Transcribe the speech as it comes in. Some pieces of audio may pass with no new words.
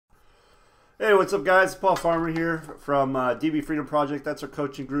Hey, what's up, guys? Paul Farmer here from DB Freedom Project. That's our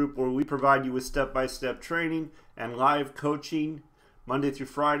coaching group where we provide you with step-by-step training and live coaching Monday through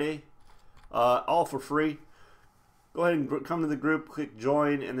Friday, all for free. Go ahead and come to the group, click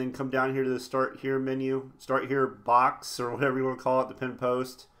join, and then come down here to the Start Here menu, Start Here box, or whatever you want to call it, the pin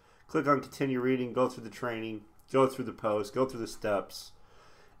post. Click on Continue Reading, go through the training, go through the post, go through the steps,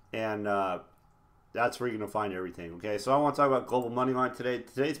 and that's where you're going to find everything, okay? So I want to talk about Global Moneyline today.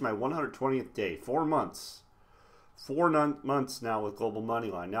 Today's my 120th day, 4 months. 4 months now with Global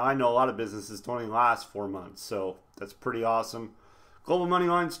Moneyline. Now, I know a lot of businesses don't even last 4 months, so that's pretty awesome. Global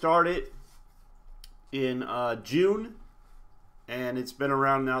Moneyline started in June, and it's been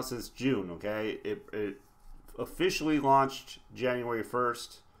around now since June, okay? It officially launched January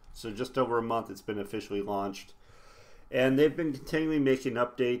 1st, so just over a month it's been officially launched. And they've been continually making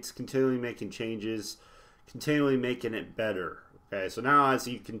updates, continually making changes, continually making it better. Okay, so now as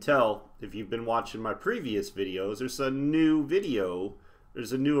you can tell, if you've been watching my previous videos, there's a new video,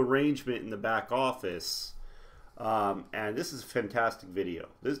 there's a new arrangement in the back office. And this is a fantastic video.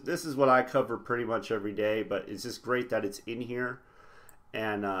 This is what I cover pretty much every day, but it's just great that it's in here.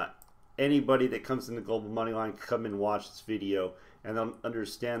 And anybody that comes into Global Moneyline can come and watch this video and they'll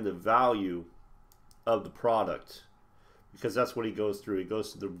understand the value of the product. Because that's what he goes through. He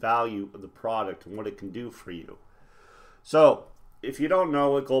goes through the value of the product and what it can do for you. So, if you don't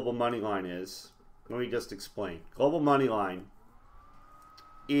know what Global Moneyline is, let me just explain. Global Moneyline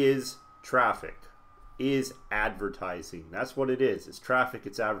is traffic, is advertising. That's what it is. It's traffic,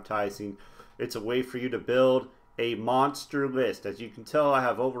 it's advertising. It's a way for you to build a monster list. As you can tell, I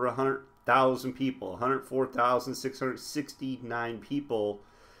have over 100,000 people, 104,669 people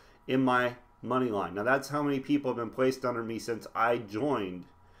in my Moneyline. Now that's how many people have been placed under me since I joined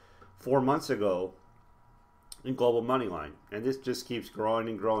 4 months ago in Global Moneyline, and this just keeps growing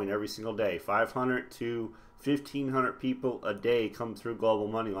and growing every single day. 500 to 1,500 people a day come through Global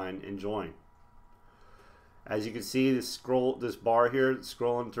Moneyline and join. As you can see, this bar here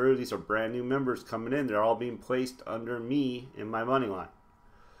scrolling through, these are brand new members coming in. They're all being placed under me in my Moneyline.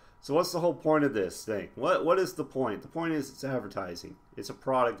 So what's the whole point of this thing? What is the point? The point is it's advertising. It's a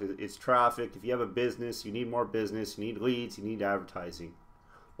product. It's traffic. If you have a business, you need more business. You need leads. You need advertising.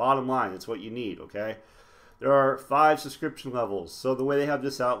 Bottom line, it's what you need, okay? There are 5 subscription levels. So the way they have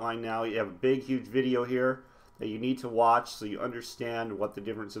this outlined now, you have a big, huge video here that you need to watch so you understand what the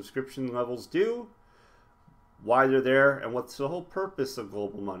different subscription levels do, why they're there, and what's the whole purpose of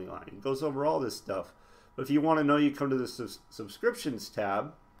Global Moneyline. It goes over all this stuff. But if you want to know, you come to the subscriptions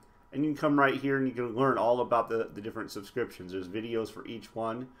tab. And you can come right here and you can learn all about the different subscriptions. There's videos for each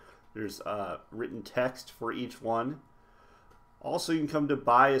one. There's written text for each one. Also, you can come to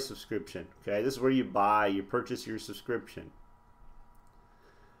buy a subscription. Okay, this is where you purchase your subscription.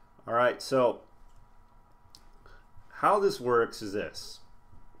 All right, so how this works is this.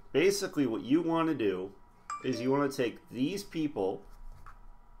 Basically, what you want to do is you want to take these people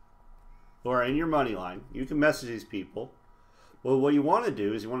who are in your Moneyline. You can message these people. Well, what you want to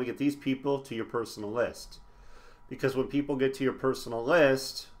do is you want to get these people to your personal list. Because when people get to your personal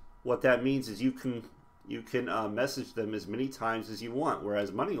list, what that means is you can message them as many times as you want. Whereas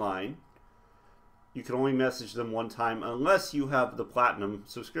Moneyline, you can only message them one time unless you have the platinum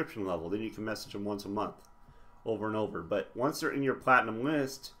subscription level. Then you can message them once a month, over and over. But once they're in your platinum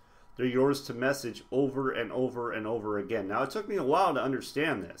list, they're yours to message over and over and over again. Now, it took me a while to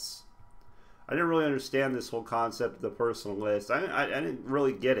understand this. I didn't really understand this whole concept of the personal list. I didn't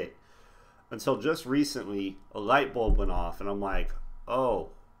really get it until just recently. A light bulb went off, and I'm like,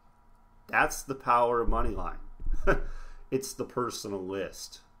 oh, that's the power of Moneyline. It's the personal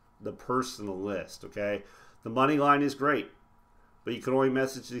list. The personal list, okay? The Moneyline is great, but you can only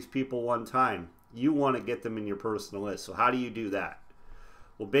message these people one time. You want to get them in your personal list. So how do you do that?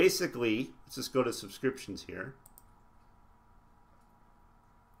 Well, basically, let's just go to subscriptions here.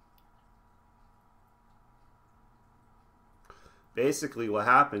 Basically, what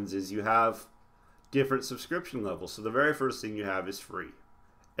happens is you have different subscription levels. So the very first thing you have is free.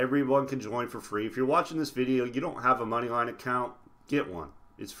 Everyone can join for free. If you're watching this video, you don't have a Moneyline account, get one.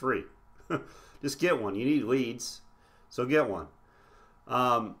 It's free. Just get one. You need leads, so get one.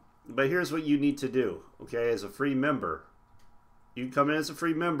 But here's what you need to do, okay, as a free member. You can come in as a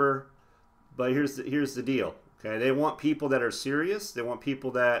free member, but here's the deal. Okay, they want people that are serious. They want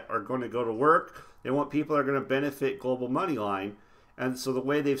people that are going to go to work. They want people that are going to benefit Global Moneyline. And so the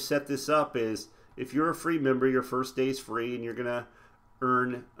way they've set this up is if you're a free member, your first day is free, and you're going to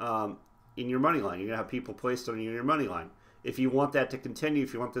earn in your Moneyline. You're going to have people placed on your Moneyline. If you want that to continue,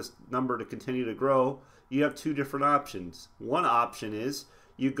 if you want this number to continue to grow, you have 2 different options. One option is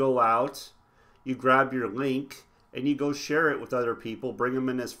you go out you grab your link and you go share it with other people, bring them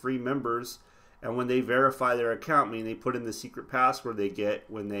in as free members, and when they verify their account, meaning they put in the secret password they get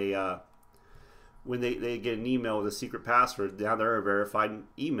when they get an email with a secret password, now they're a verified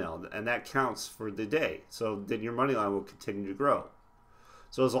email, and that counts for the day. So then your money line will continue to grow.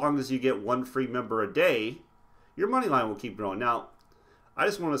 So as long as you get one free member a day, your money line will keep growing. Now, I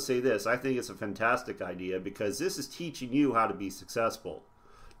just want to say this. I think it's a fantastic idea because this is teaching you how to be successful.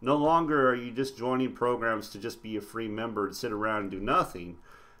 No longer are you just joining programs to just be a free member and sit around and do nothing.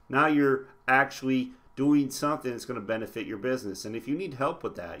 Now you're actually doing something that's going to benefit your business. And if you need help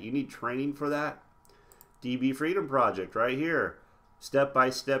with that, you need training for that, DB Freedom Project right here.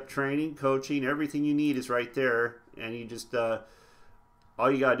 Step-by-step training, coaching, everything you need is right there. And you just,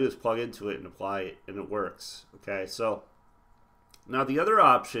 all you got to do is plug into it and apply it, and it works. Okay, so now the other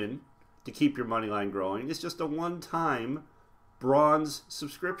option to keep your money line growing is just a one-time bronze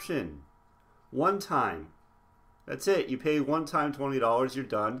subscription. One time. That's it. You pay one time $20, you're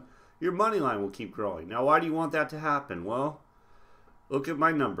done. Your money line will keep growing. Now, why do you want that to happen? Well, look at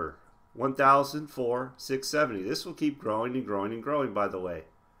my number. 1,004,670. This will keep growing and growing and growing, by the way.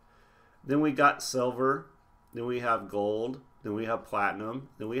 Then we got silver. Then we have gold. Then we have platinum.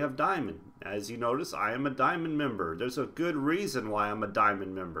 Then we have diamond. As you notice, I am a diamond member. There's a good reason why I'm a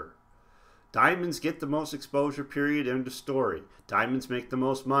diamond member. Diamonds get the most exposure, period, end of story. Diamonds make the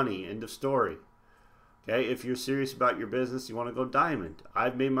most money, end of story. Okay, if you're serious about your business, you want to go diamond.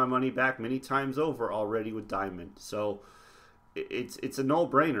 I've made my money back many times over already with diamond. So it's a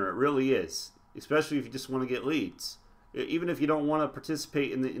no-brainer. It really is, especially if you just want to get leads. Even if you don't want to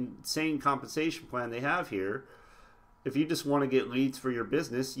participate in the insane compensation plan they have here, if you just want to get leads for your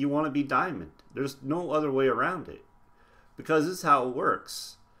business, you want to be diamond. There's no other way around it, because this is how it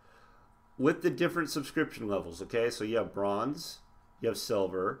works. With the different subscription levels, okay? So you have bronze, you have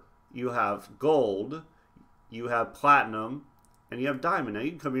silver, you have gold, you have platinum, and you have diamond. Now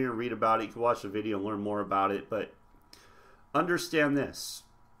you can come here and read about it. You can watch the video and learn more about it, but understand this.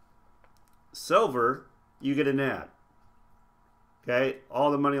 Silver, you get an ad. Okay?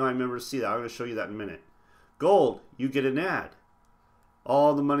 All the Moneyline members see that. I'm going to show you that in a minute. Gold, you get an ad.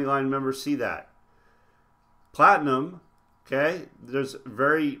 All the Moneyline members see that. Platinum, okay, there's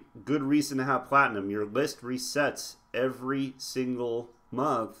very good reason to have platinum. Your list resets every single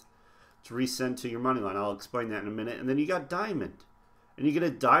month to resend to your money line. I'll explain that in a minute. And then you got diamond. And you get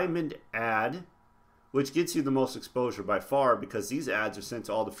a diamond ad, which gets you the most exposure by far, because these ads are sent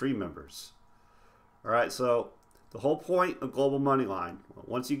to all the free members. All right, so the whole point of Global Moneyline,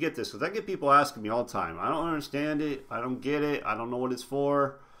 once you get this, because I get people asking me all the time, I don't understand it, I don't get it, I don't know what it's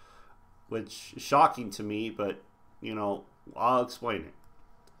for, which is shocking to me, but, you know, I'll explain it.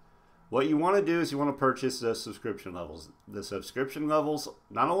 What you want to do is you want to purchase the subscription levels. The subscription levels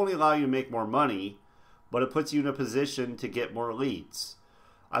not only allow you to make more money, but it puts you in a position to get more leads.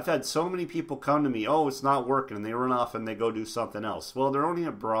 I've had so many people come to me, oh, it's not working, and they run off and they go do something else. Well, they're only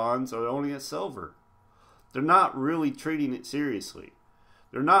at bronze or they're only at silver. They're not really treating it seriously.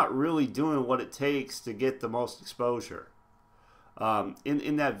 They're not really doing what it takes to get the most exposure.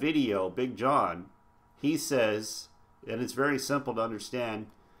 In that video, Big John, he says, and it's very simple to understand,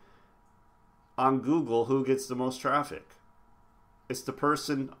 on Google, who gets the most traffic? It's the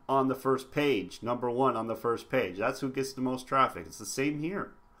person on the first page, number one on the first page. That's who gets the most traffic. It's the same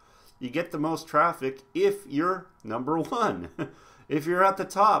here. You get the most traffic if you're number one, if you're at the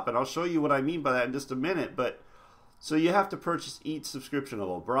top. And I'll show you what I mean by that in just a minute. But so you have to purchase each subscription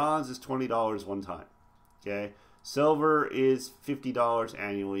level. Bronze is $20 one time. Okay. Silver is $50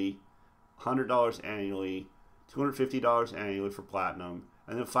 annually, $100 annually, $250 annually for platinum,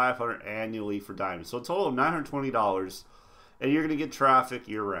 and then $500 annually for diamond. So a total of $920, and you're going to get traffic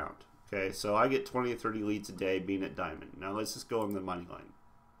year round. Okay, so I get 20 or 30 leads a day being at diamond. Now let's just go on the money line.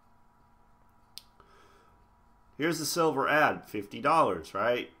 Here's the silver ad, $50,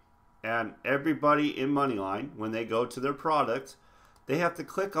 right? And everybody in Moneyline, when they go to their product, they have to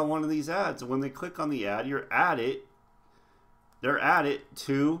click on one of these ads. And when they click on the ad, they're added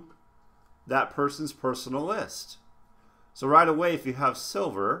to that person's personal list. So right away, if you have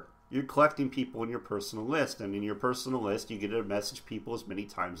silver, you're collecting people in your personal list. And in your personal list, you get to message people as many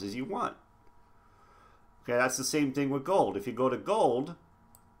times as you want. Okay, that's the same thing with gold. If you go to gold,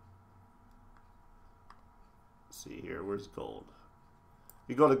 let's see here, where's gold? If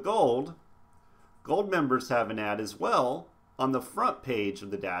you go to gold, gold members have an ad as well on the front page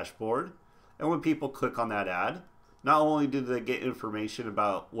of the dashboard. And when people click on that ad, not only do they get information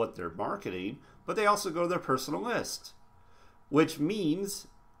about what they're marketing, but they also go to their personal list, which means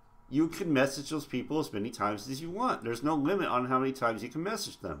you can message those people as many times as you want. There's no limit on how many times you can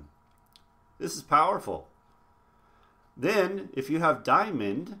message them. This is powerful. Then, if you have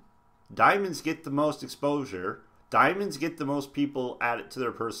diamond, diamonds get the most exposure. Diamonds get the most people added to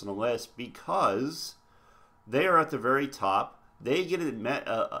their personal list because they are at the very top. They get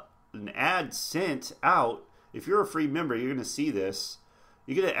an ad sent out. If you're a free member, you're going to see this.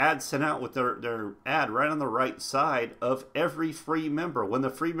 You get an ad sent out with their ad right on the right side of every free member. When the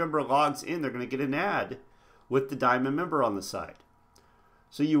free member logs in, they're going to get an ad with the diamond member on the side.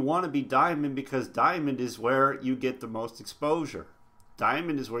 So you want to be diamond because diamond is where you get the most exposure.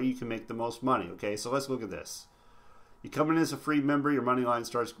 Diamond is where you can make the most money. Okay, so let's look at this. You come in as a free member, your money line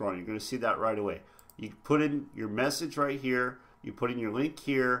starts growing. You're going to see that right away. You put in your message right here. You put in your link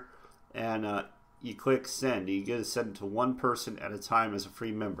here, and you click send. You get to send it to one person at a time as a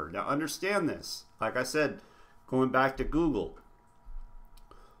free member. Now understand this. Like I said, going back to Google,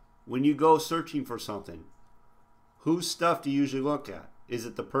 when you go searching for something, whose stuff do you usually look at? Is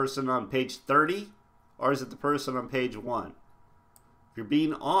it the person on page 30 or is it the person on page 1? If you're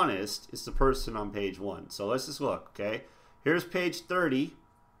being honest, it's the person on page 1. So let's just look, okay? Here's page 30,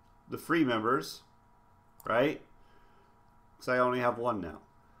 the free members, right? Because I only have one now.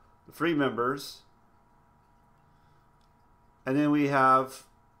 The free members. And then we have,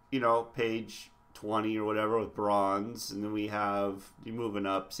 you know, page 20 or whatever with bronze. And then we have, you moving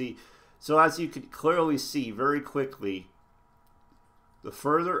up. See, so as you can clearly see very quickly, the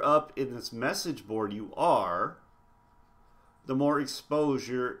further up in this message board you are, the more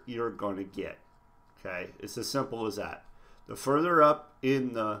exposure you're going to get. Okay, it's as simple as that. The further up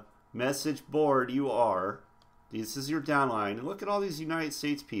in the message board you are, this is your downline. And look at all these United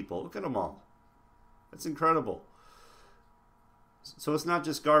States people. Look at them all. That's incredible. So it's not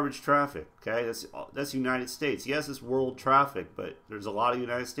just garbage traffic. Okay, that's United States. Yes, it's world traffic, but there's a lot of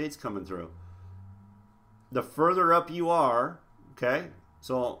United States coming through. The further up you are, okay,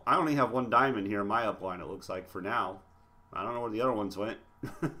 so I only have one diamond here in my upline, it looks like, for now. I don't know where the other ones went.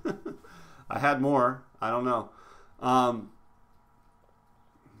 I had more. I don't know.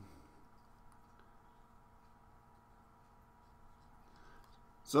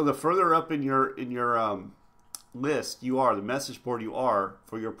 So the further up in your list you are, the message board you are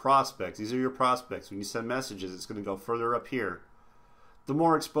for your prospects, these are your prospects. When you send messages, it's going to go further up here. The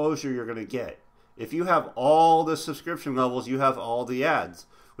more exposure you're going to get. If you have all the subscription levels, you have all the ads,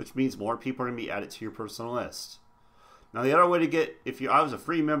 which means more people are going to be added to your personal list. Now, the other way to get, if I was a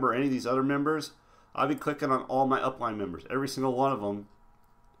free member or any of these other members, I'd be clicking on all my upline members, every single one of them,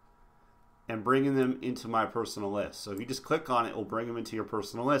 and bringing them into my personal list. So if you just click on it, it will bring them into your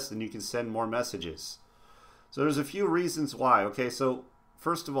personal list, and you can send more messages. So there's a few reasons why. Okay, so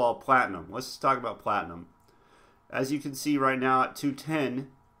first of all, platinum. Let's just talk about platinum. As you can see right now at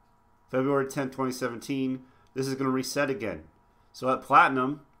 210, February 10th, 2017, this is going to reset again. So at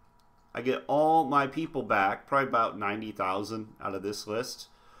platinum, I get all my people back, probably about 90,000 out of this list,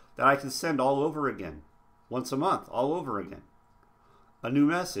 that I can send all over again, once a month, all over again. A new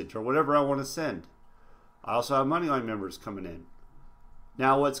message or whatever I want to send. I also have Moneyline members coming in.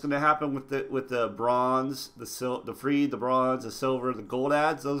 Now what's going to happen with the bronze, the free, the bronze, the silver, the gold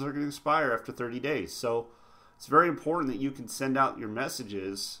ads, those are going to expire after 30 days. So it's very important that you can send out your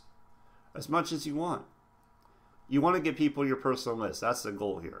messages as much as you want. You want to get people your personal list. That's the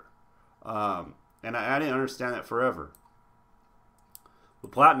goal here. And I didn't understand that forever.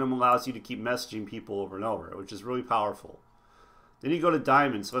 But platinum allows you to keep messaging people over and over, which is really powerful. Then you go to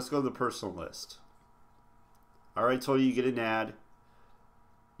diamond. So let's go to the personal list. I already told you get an ad.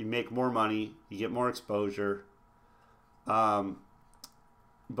 You make more money. You get more exposure. But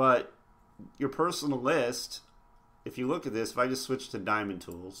your personal list, if you look at this, if I just switch to diamond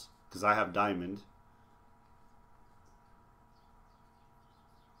tools, because I have diamond,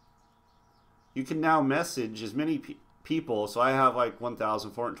 you can now message as many people. So I have like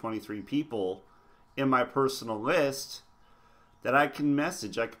 1,423 people in my personal list that I can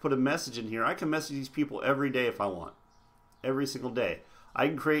message. I can put a message in here. I can message these people every day if I want. Every single day. I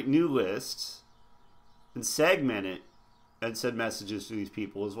can create new lists and segment it and send messages to these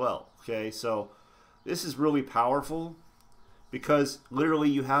people as well. Okay, so this is really powerful because literally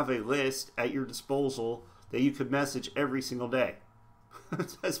you have a list at your disposal that you could message every single day.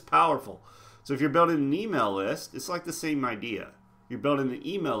 That's powerful. So if you're building an email list, it's like the same idea. You're building an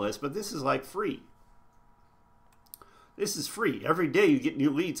email list, but this is like free. This is free. Every day you get new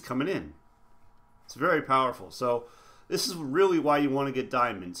leads coming in. It's very powerful. So this is really why you want to get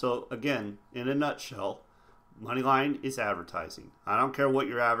diamond. So again, in a nutshell, Moneyline is advertising. I don't care what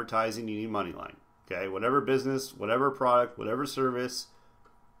you're advertising, you need Moneyline. Okay, whatever business, whatever product, whatever service,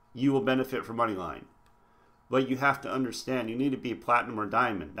 you will benefit from Moneyline. But you have to understand, you need to be platinum or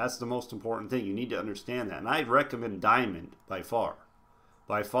diamond. That's the most important thing. You need to understand that. And I'd recommend diamond by far.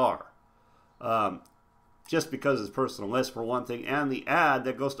 By far. Just because it's personal list for one thing, and the ad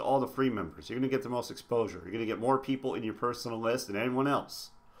that goes to all the free members. You're going to get the most exposure. You're going to get more people in your personal list than anyone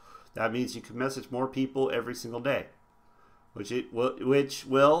else. That means you can message more people every single day, which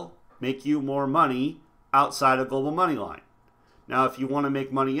will make you more money outside of Global Moneyline. Now, if you want to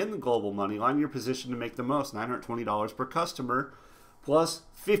make money in the Global Moneyline, you're positioned to make the most, $920 per customer, plus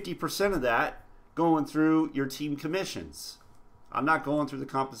 50% of that going through your team commissions. I'm not going through the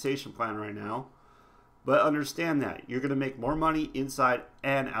compensation plan right now, but understand that. You're going to make more money inside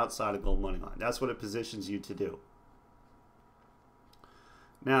and outside of Global Moneyline. That's what it positions you to do.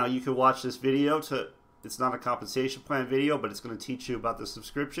 Now, you can watch this video. It's not a compensation plan video, but it's going to teach you about the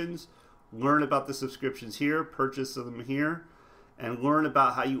subscriptions. Learn about the subscriptions here, purchase them here, and learn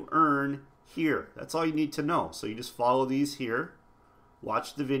about how you earn here. That's all you need to know. So you just follow these here.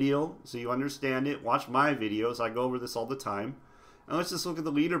 Watch the video so you understand it. Watch my videos. I go over this all the time. And let's just look at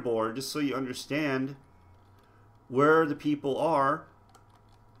the leaderboard just so you understand where the people are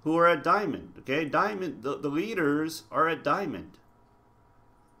who are at diamond. Okay, diamond. The leaders are at diamond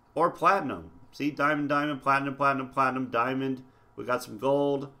or platinum. See, diamond, diamond, platinum, platinum, platinum, diamond. We got some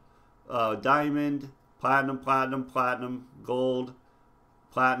gold, diamond, platinum, platinum, platinum, gold,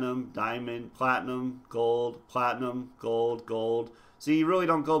 platinum, diamond, platinum, gold, platinum, gold, gold. See, you really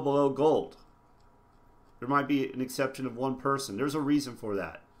don't go below gold. There might be an exception of one person. There's a reason for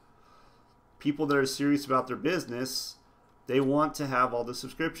that. People that are serious about their business, they want to have all the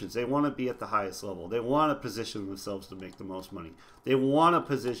subscriptions. They want to be at the highest level. They want to position themselves to make the most money. They want to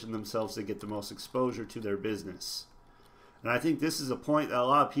position themselves to get the most exposure to their business. And I think this is a point that a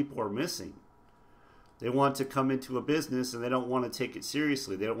lot of people are missing. They want to come into a business and they don't want to take it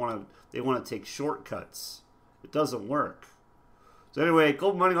seriously. They want to take shortcuts. It doesn't work. So anyway,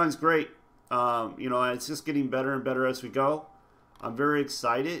 Global Moneyline is great. It's just getting better and better as we go. I'm very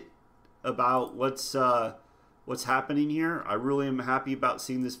excited about what's happening here. I really am happy about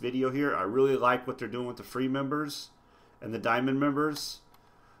seeing this video here. I really like what they're doing with the free members and the diamond members.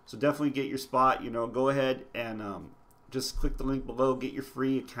 So definitely get your spot. Go ahead and just click the link below. Get your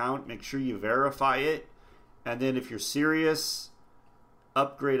free account. Make sure you verify it. And then if you're serious,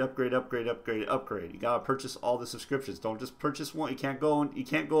 upgrade. You gotta purchase all the subscriptions. Don't just purchase one. You can't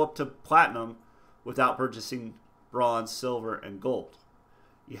go up to platinum without purchasing bronze, silver, and gold.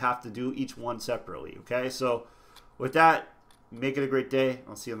 You have to do each one separately. Okay, so with that, make it a great day.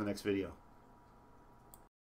 I'll see you on the next video.